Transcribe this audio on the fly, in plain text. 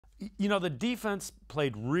You know, the defense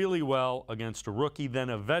played really well against a rookie, then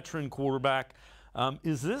a veteran quarterback.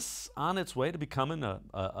 Is this on its way to becoming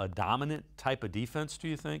a dominant type of defense, do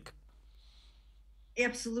you think?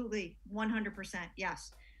 Absolutely, 100%.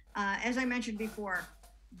 Yes. As I mentioned before,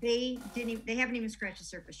 they haven't even scratched the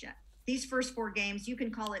surface yet. These first four games, you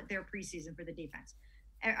can call it their preseason for the defense.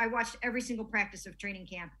 I watched every single practice of training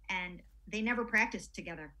camp, and they never practiced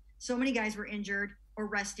together. So many guys were injured or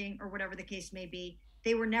resting or whatever the case may be.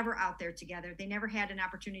 They were never out there together. They never had an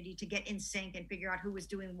opportunity to get in sync and figure out who was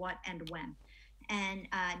doing what and when. And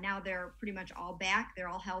now they're pretty much all back. They're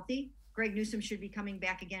all healthy. Greg Newsome should be coming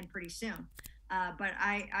back again pretty soon. But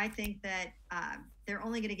I think that they're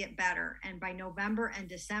only going to get better. And by November and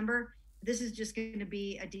December, this is just going to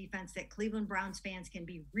be a defense that Cleveland Browns fans can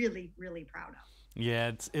be really, really proud of.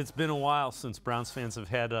 Yeah, it's been a while since Browns fans have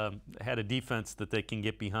had a defense that they can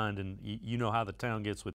get behind, and you know how the town gets with